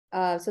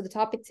So the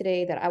topic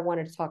today that I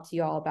wanted to talk to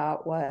you all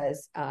about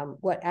was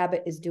what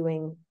Abbott is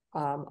doing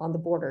on the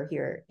border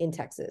here in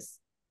Texas.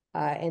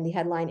 And the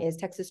headline is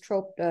Texas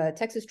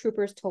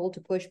troopers told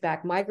to push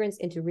back migrants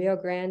into Rio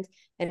Grande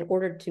and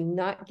ordered to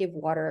not give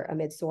water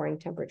amid soaring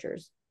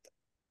temperatures.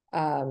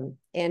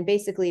 And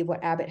basically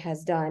what Abbott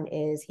has done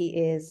is he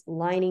is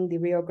lining the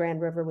Rio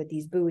Grande River with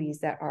these buoys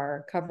that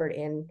are covered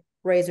in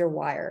razor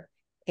wire.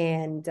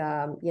 And,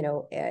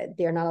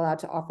 they're not allowed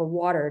to offer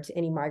water to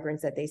any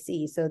migrants that they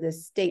see. So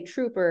this state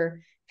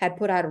trooper had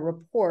put out a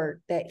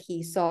report that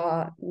he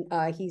saw,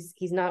 he's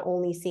not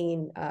only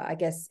seen, I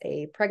guess,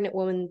 a pregnant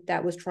woman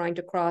that was trying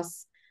to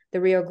cross the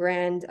Rio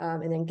Grande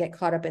and then get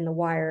caught up in the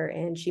wire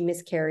and she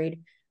miscarried.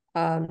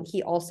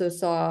 He also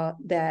saw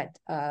that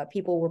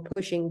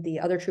the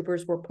other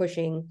troopers were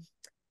pushing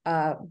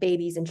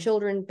babies and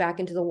children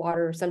back into the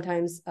water,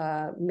 sometimes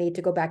made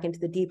to go back into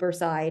the deeper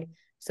side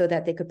so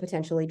that they could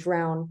potentially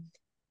drown.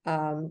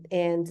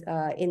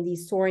 In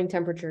these soaring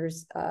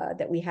temperatures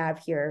that we have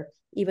here,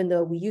 even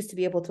though we used to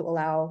be able to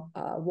allow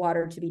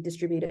water to be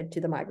distributed to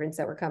the migrants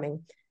that were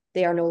coming,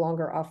 they are no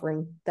longer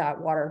offering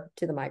that water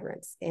to the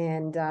migrants.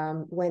 And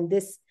when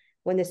this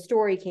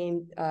story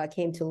came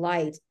to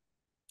light,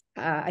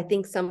 I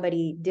think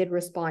somebody did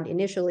respond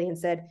initially and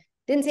said,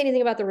 didn't say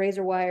anything about the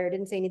razor wire,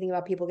 didn't say anything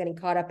about people getting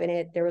caught up in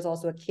it. There was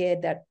also a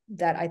kid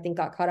that I think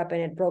got caught up in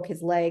it, broke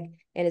his leg,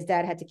 and his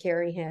dad had to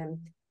carry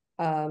him.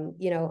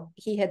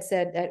 He had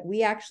said that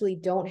we actually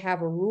don't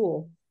have a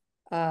rule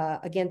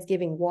against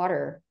giving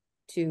water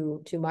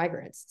to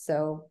migrants.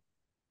 So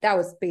that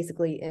was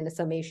basically, in a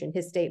summation,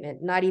 his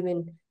statement, not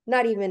even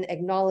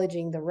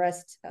acknowledging the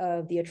rest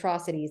of the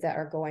atrocities that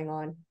are going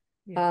on.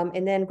 Yeah.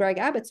 And then Greg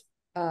Abbott's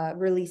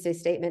released a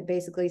statement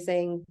basically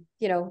saying,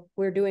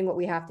 we're doing what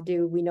we have to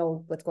do. We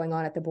know what's going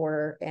on at the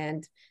border,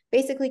 and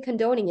basically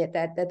condoning it,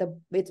 that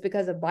it's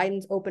because of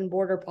Biden's open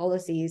border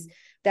policies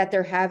that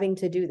they're having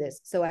to do this.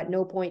 So at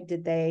no point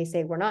did they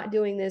say we're not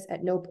doing this.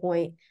 At no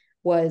point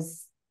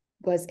was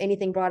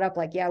anything brought up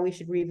like, yeah, we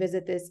should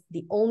revisit this.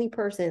 The only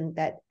person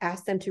that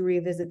asked them to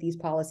revisit these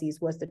policies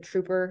was the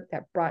trooper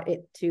that brought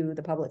it to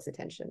the public's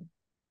attention.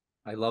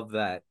 I love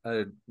that.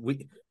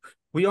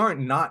 We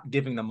aren't not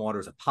giving them water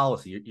as a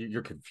policy.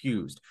 You're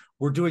confused.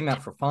 We're doing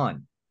that for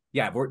fun.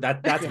 Yeah,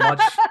 that's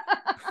much.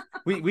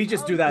 We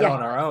just do that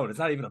on our own. It's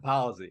not even a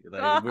policy.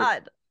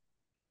 God,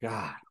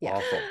 yeah.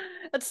 Awful.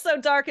 It's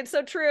so dark and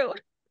so true.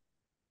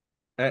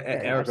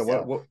 Erica,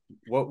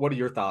 what are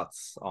your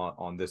thoughts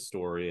on this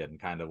story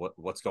and kind of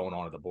what's going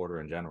on at the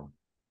border in general?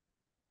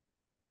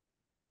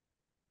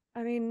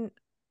 I mean,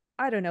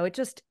 I don't know.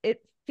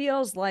 It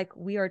feels like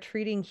we are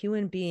treating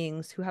human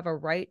beings who have a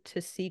right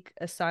to seek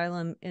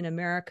asylum in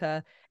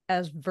America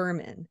as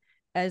vermin,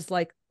 as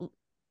like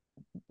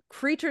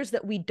creatures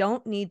that we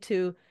don't need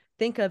to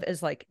think of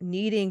as like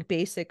needing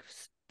basic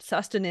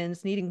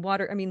sustenance, needing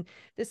water. I mean,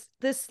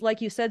 this,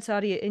 like you said,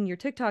 Saudi, in your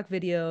TikTok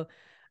video,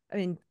 I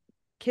mean,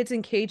 kids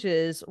in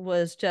cages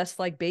was just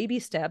like baby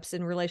steps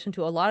in relation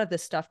to a lot of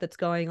this stuff that's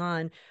going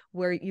on,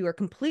 where you are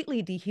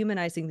completely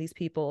dehumanizing these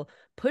people,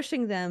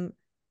 pushing them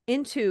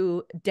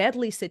into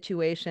deadly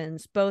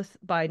situations, both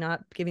by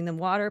not giving them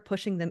water,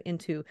 pushing them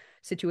into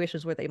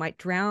situations where they might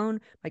drown,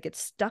 might get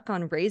stuck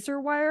on razor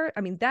wire.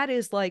 I mean, that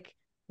is like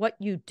what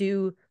you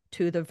do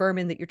to the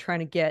vermin that you're trying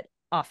to get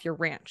off your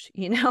ranch.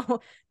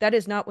 That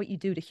is not what you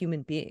do to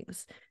human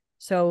beings.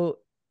 So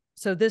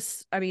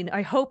this, I mean,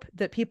 I hope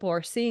that people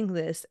are seeing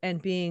this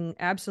and being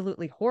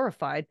absolutely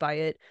horrified by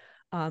it,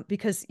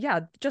 because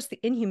yeah, just the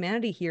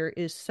inhumanity here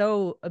is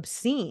so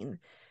obscene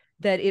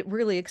that it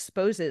really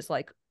exposes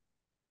like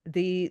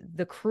the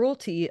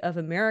cruelty of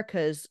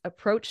America's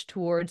approach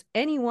towards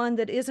anyone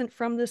that isn't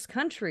from this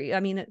country. I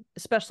mean,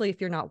 especially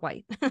if you're not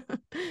white.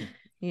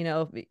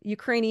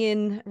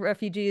 Ukrainian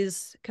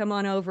refugees, come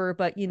on over,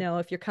 but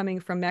if you're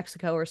coming from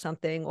Mexico or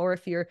something, or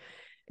if you're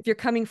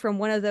coming from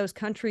one of those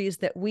countries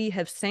that we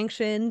have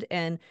sanctioned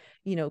and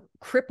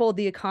crippled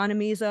the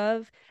economies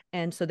of,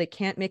 and so they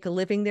can't make a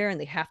living there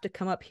and they have to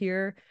come up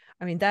here,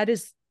 I mean, that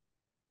is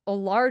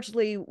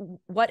largely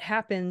what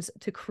happens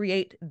to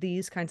create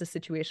these kinds of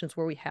situations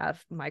where we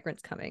have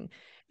migrants coming.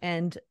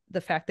 And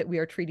the fact that we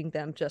are treating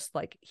them just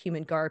like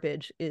human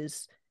garbage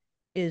is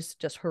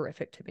just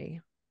horrific to me.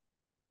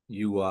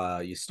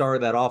 You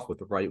started that off with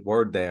the right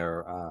word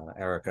there,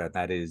 Erica.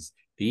 That is,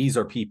 these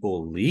are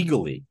people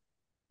legally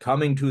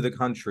coming to the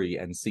country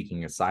and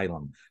seeking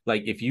asylum.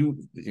 Like, if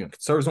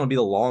conservatives want to be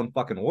the law and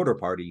fucking order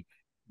party,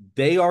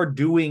 they are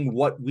doing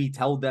what we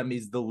tell them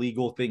is the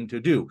legal thing to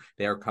do.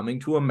 They are coming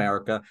to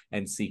America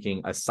and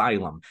seeking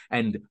asylum.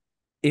 And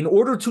in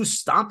order to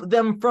stop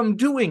them from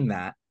doing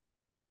that,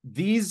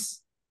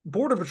 these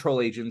Border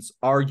Patrol agents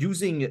are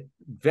using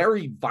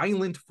very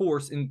violent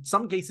force, in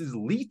some cases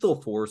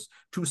lethal force,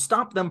 to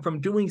stop them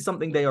from doing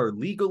something they are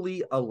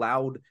legally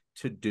allowed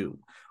to do.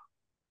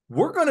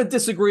 We're going to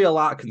disagree a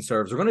lot,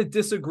 conservatives. We're going to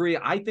disagree.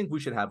 I think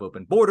we should have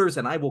open borders,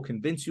 and I will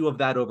convince you of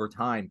that over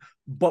time.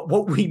 But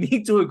what we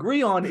need to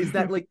agree on is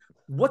that, like,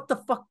 what the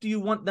fuck do you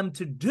want them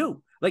to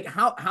do? Like,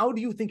 how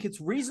do you think it's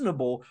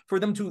reasonable for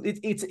them to?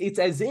 It's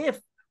as if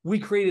We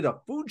created a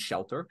food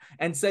shelter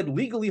and said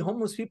legally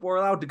homeless people are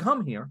allowed to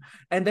come here,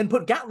 and then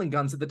put Gatling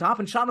guns at the top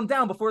and shot them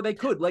down before they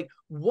could. Like,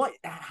 what?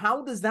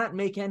 How does that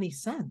make any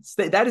sense?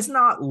 That is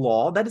not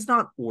law. That is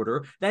not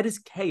order. That is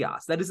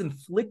chaos. That is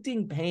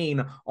inflicting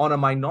pain on a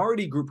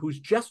minority group who's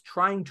just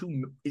trying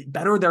to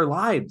better their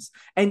lives.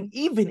 And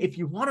even if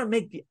you want to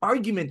make the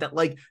argument that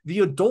like the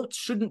adults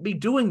shouldn't be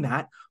doing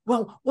that,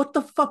 well, what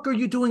the fuck are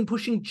you doing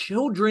pushing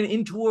children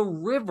into a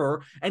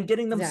river and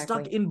getting them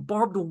stuck in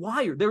barbed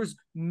wire? There's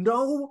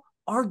no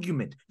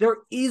argument. There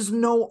is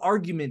no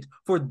argument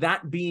for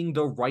that being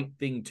the right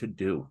thing to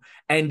do.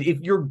 And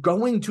if you're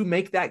going to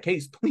make that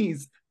case,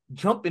 please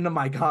jump into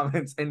my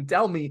comments and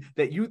tell me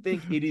that you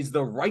think it is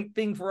the right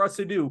thing for us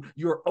to do.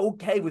 You're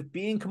okay with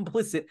being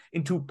complicit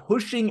into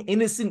pushing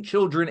innocent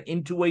children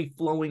into a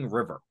flowing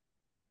river.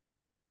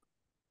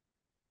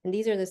 And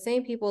these are the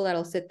same people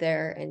that'll sit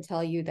there and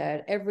tell you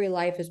that every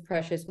life is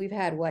precious. We've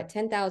had, what,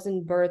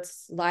 10,000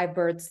 births, live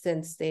births,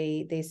 since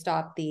they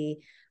stopped the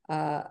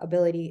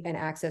ability and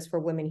access for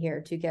women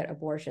here to get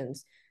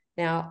abortions.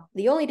 Now,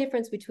 the only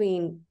difference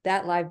between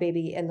that live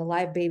baby and the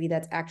live baby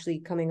that's actually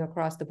coming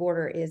across the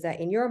border is that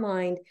in your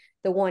mind,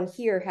 the one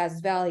here has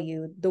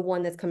value, the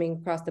one that's coming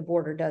across the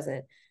border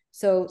doesn't.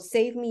 So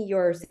save me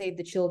your save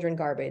the children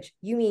garbage.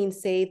 You mean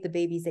save the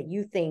babies that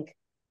you think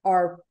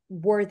are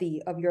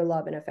worthy of your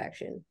love and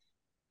affection.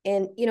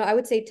 And, you know, I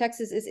would say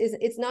Texas is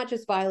it's not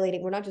just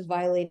violating, we're not just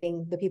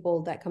violating the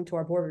people that come to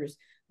our borders.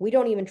 We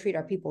don't even treat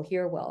our people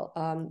here well.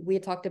 We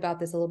had talked about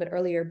this a little bit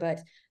earlier, but,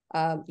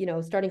 you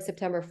know, starting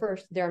September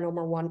 1st, there are no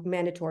more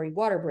mandatory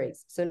water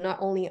breaks. So not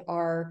only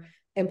are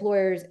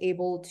employers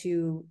able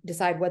to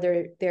decide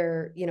whether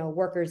their, you know,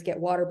 workers get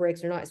water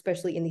breaks or not,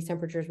 especially in these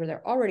temperatures where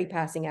they're already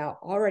passing out,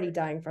 already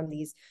dying from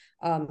these,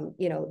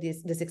 you know,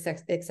 this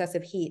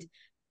excessive heat.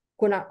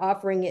 We're not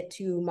offering it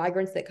to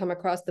migrants that come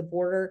across the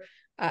border.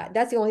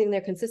 That's the only thing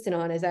they're consistent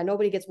on, is that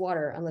nobody gets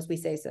water unless we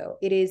say so.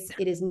 It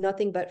is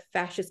nothing but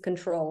fascist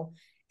control,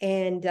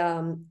 and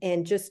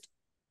just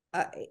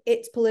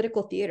it's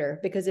political theater.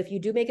 Because if you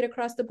do make it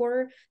across the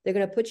border, they're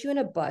going to put you in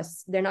a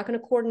bus. They're not going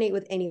to coordinate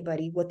with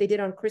anybody. What they did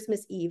on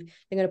Christmas Eve,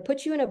 they're going to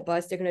put you in a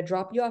bus. They're going to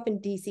drop you off in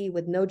DC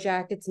with no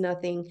jackets,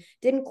 nothing.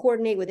 Didn't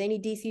coordinate with any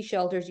DC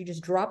shelters. You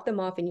just dropped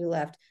them off and you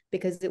left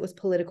because it was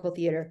political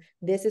theater.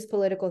 This is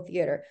political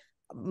theater.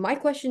 My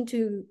question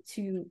to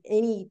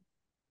any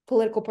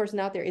political person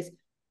out there is,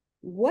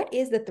 what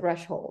is the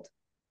threshold?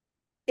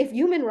 If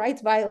human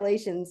rights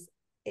violations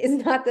is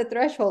not the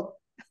threshold,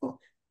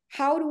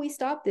 how do we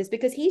stop this?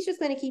 Because he's just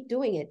going to keep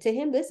doing it. To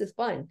him, this is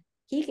fun.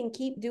 He can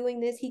keep doing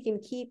this. He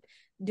can keep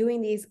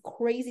doing these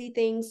crazy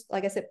things.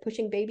 Like I said,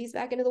 pushing babies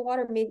back into the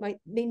water made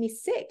me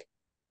sick.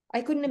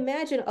 I couldn't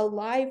imagine a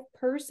live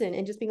person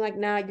and just being like,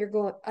 nah, you're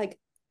going, like,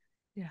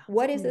 yeah.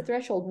 What is the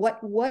threshold?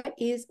 What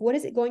is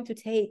it going to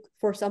take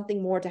for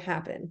something more to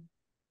happen?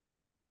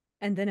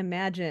 And then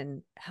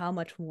imagine how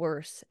much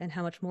worse and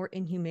how much more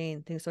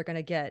inhumane things are going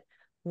to get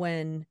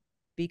when,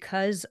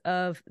 because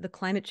of the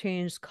climate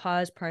change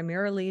caused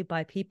primarily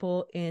by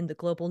people in the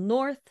global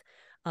north,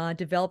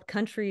 developed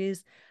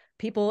countries,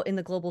 people in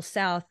the global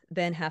south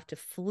then have to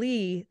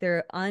flee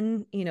their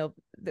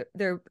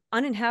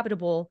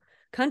uninhabitable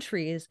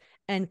countries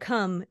and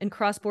come and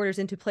cross borders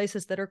into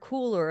places that are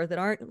cooler, that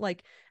aren't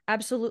like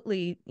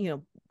absolutely, you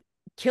know,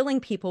 killing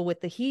people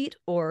with the heat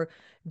or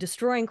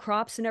destroying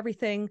crops and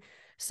everything.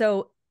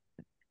 So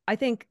I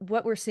think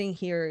what we're seeing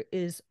here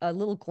is a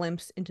little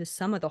glimpse into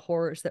some of the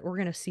horrors that we're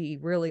going to see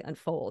really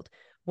unfold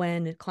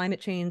when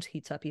climate change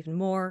heats up even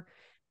more,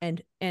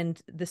 and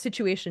the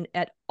situation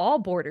at all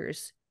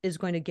borders is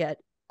going to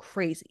get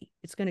crazy.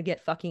 It's going to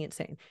get fucking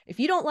insane. If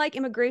you don't like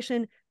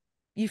immigration,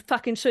 you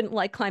fucking shouldn't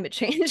like climate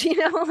change, you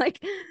know,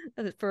 like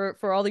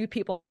for all you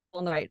people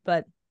on the right.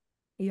 But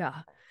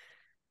yeah,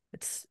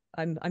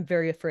 I'm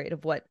very afraid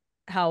of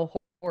how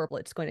horrible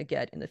it's going to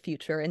get in the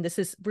future. And this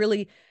is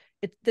really,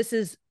 this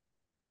is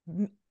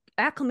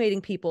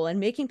acclimating people and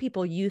making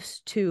people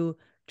used to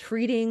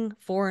treating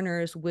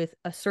foreigners with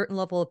a certain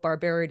level of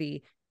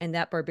barbarity. And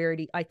that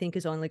barbarity, I think,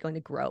 is only going to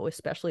grow,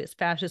 especially as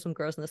fascism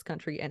grows in this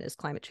country and as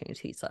climate change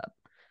heats up.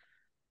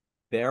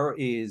 There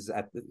is,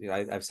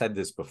 I've said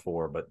this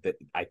before, but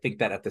I think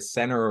that at the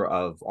center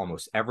of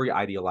almost every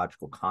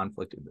ideological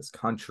conflict in this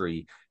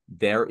country,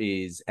 there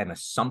is an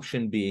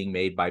assumption being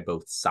made by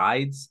both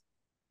sides,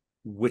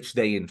 which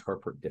they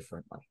interpret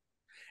differently.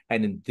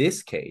 And in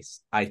this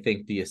case, I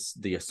think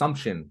the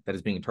assumption that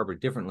is being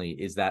interpreted differently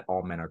is that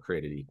all men are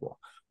created equal.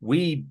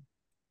 We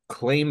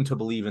claim to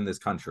believe in this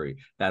country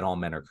that all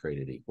men are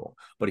created equal.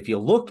 But if you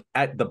look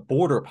at the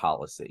border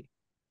policy,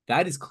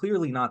 that is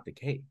clearly not the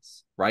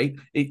case, right?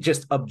 It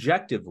just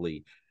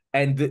objectively.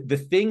 And the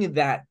thing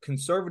that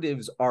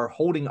conservatives are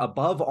holding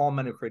above all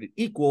men are created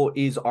equal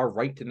is our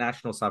right to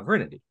national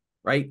sovereignty,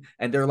 right?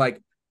 And they're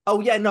like, oh,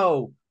 yeah,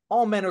 no,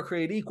 all men are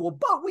created equal,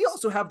 but we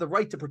also have the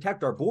right to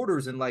protect our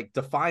borders and like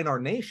define our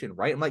nation,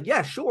 right? I'm like,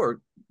 yeah, sure.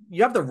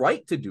 you have the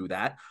right to do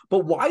that, but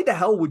why the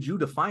hell would you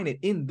define it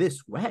in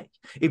this way?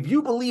 If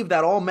you believe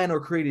that all men are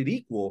created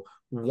equal,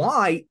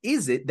 why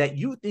is it that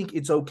you think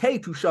it's okay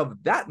to shove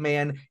that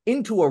man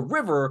into a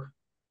river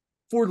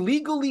for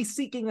legally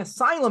seeking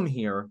asylum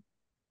here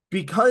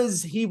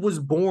because he was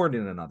born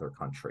in another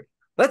country?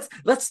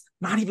 Let's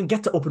not even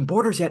get to open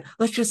borders yet.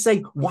 Let's just say,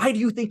 why do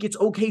you think it's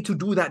okay to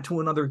do that to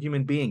another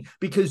human being?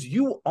 Because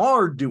you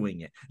are doing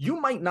it. You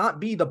might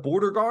not be the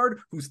border guard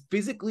who's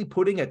physically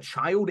putting a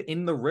child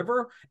in the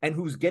river and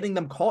who's getting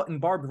them caught in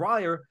barbed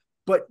wire,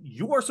 but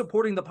you are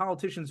supporting the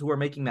politicians who are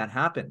making that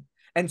happen.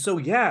 And so,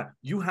 yeah,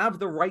 you have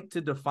the right to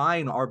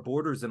define our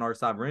borders and our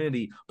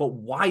sovereignty, but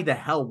why the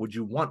hell would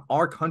you want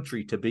our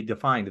country to be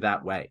defined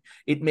that way?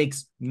 It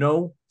makes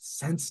no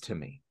sense to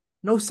me.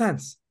 No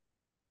sense.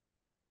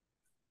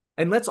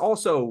 And let's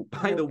also,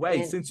 by the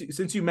way,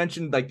 since you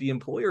mentioned like the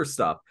employer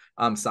stuff,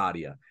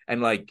 Sadia, and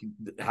like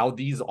how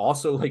these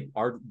also like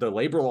are the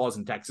labor laws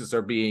in Texas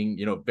are being,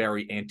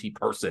 very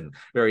anti-person,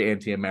 very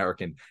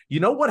anti-American. You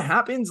know what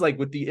happens like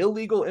with the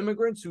illegal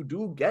immigrants who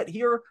do get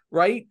here,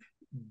 right?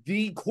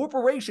 The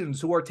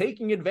corporations who are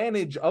taking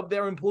advantage of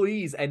their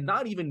employees and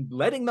not even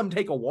letting them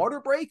take a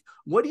water break.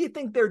 What do you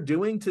think they're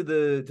doing to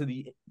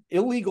the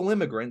illegal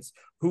immigrants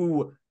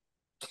who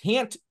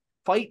can't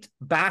fight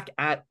back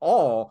at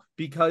all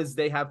because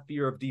they have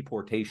fear of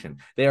deportation?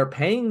 They are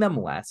paying them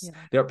less. Yeah.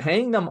 They're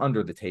paying them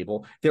under the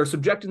table. They're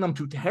subjecting them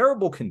to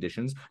terrible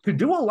conditions to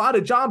do a lot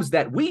of jobs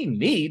that we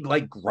need,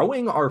 like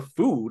growing our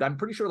food. I'm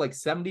pretty sure like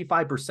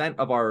 75%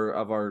 of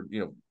our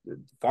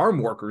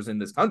farm workers in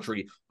this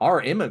country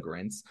are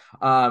immigrants,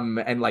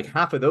 and like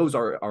half of those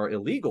are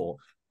illegal.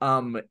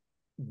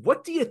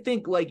 What do you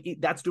think like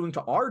that's doing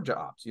to our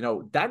jobs?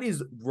 That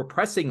is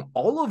repressing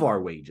all of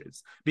our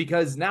wages,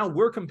 because now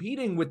we're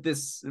competing with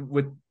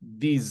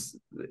these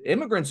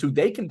immigrants who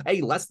they can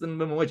pay less than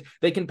minimum wage.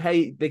 They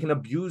can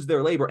abuse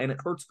their labor, and it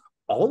hurts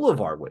all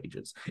of our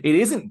wages. It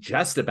isn't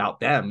just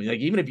about them. Like,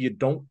 even if you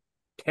don't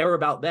care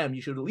about them,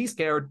 you should at least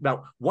care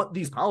about what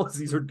these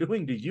policies are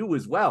doing to you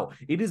as well.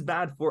 It is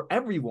bad for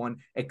everyone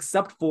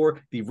except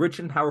for the rich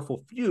and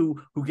powerful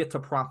few who get to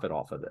profit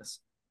off of this.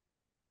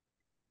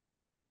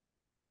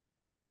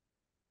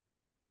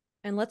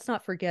 And let's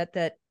not forget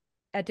that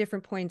at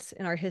different points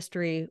in our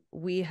history,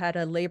 we had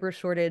a labor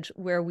shortage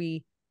where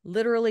we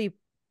literally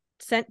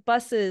sent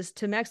buses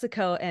to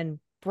Mexico and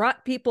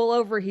brought people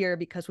over here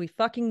because we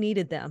fucking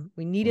needed them.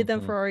 We needed them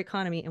for our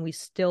economy, and we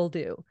still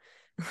do.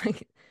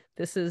 Like,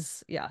 this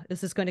is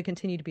going to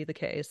continue to be the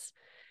case.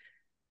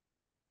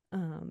 I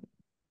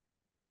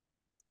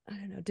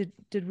don't know.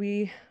 Did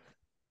we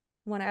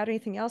want to add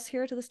anything else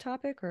here to this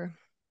topic, or?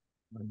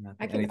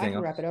 I can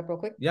wrap it up real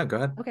quick. Yeah, go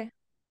ahead. Okay.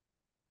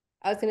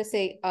 I was going to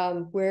say,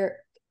 we're,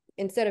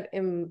 instead of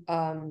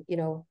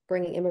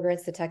bringing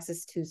immigrants to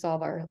Texas to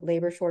solve our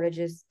labor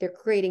shortages, they're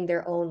creating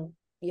their own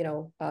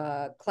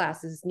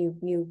classes,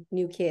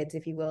 new kids,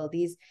 if you will.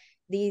 These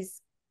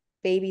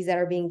babies that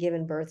are being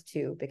given birth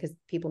to because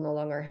people no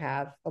longer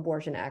have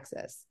abortion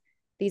access.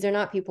 These are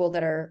not people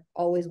that are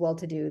always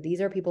well-to-do.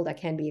 These are people that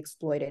can be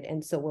exploited,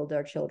 and so will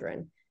their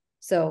children.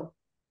 So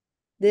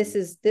this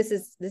is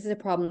a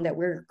problem that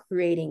we're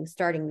creating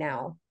starting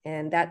now,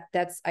 and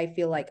that's I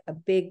feel like a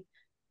big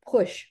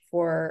push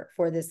for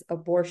this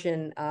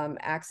abortion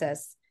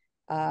access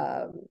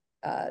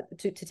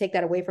to take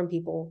that away from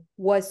people,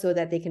 was so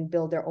that they can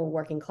build their own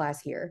working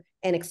class here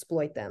and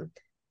exploit them,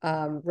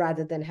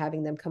 rather than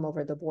having them come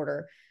over the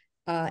border.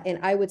 And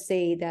I would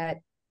say that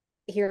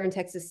here in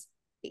Texas,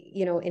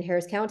 in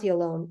Harris County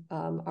alone,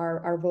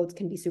 our votes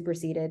can be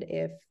superseded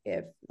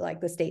if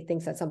like the state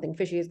thinks that something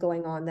fishy is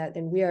going on.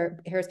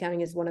 Harris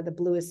County is one of the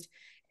bluest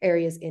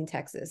areas in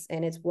Texas,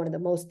 and it's one of the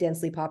most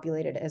densely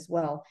populated as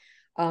well.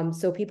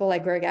 So people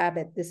like Greg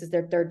Abbott, this is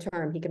their third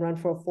term. He can run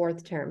for a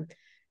fourth term.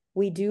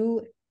 We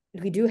do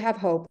have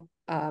hope,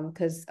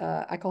 because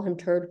I call him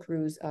Turd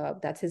Cruz.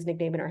 That's his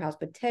nickname in our house.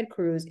 But Ted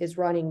Cruz is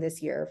running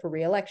this year for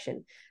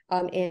re-election.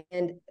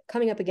 And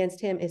coming up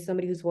against him is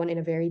somebody who's won in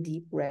a very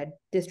deep red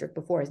district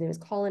before. His name is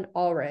Colin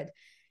Allred.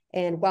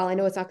 And while I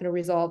know it's not going to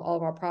resolve all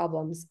of our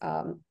problems,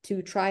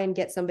 to try and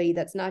get somebody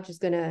that's not just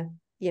going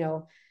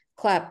to,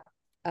 clap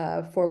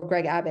for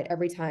Greg Abbott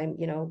every time,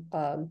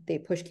 they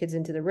push kids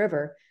into the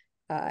river,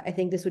 I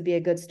think this would be a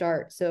good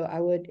start. So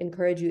I would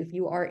encourage you, if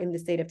you are in the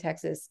state of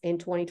Texas in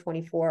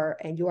 2024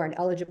 and you are an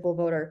eligible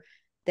voter,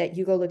 that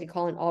you go look at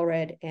Colin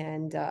Allred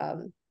and,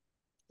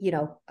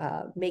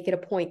 make it a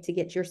point to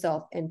get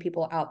yourself and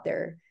people out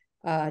there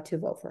to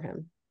vote for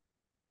him.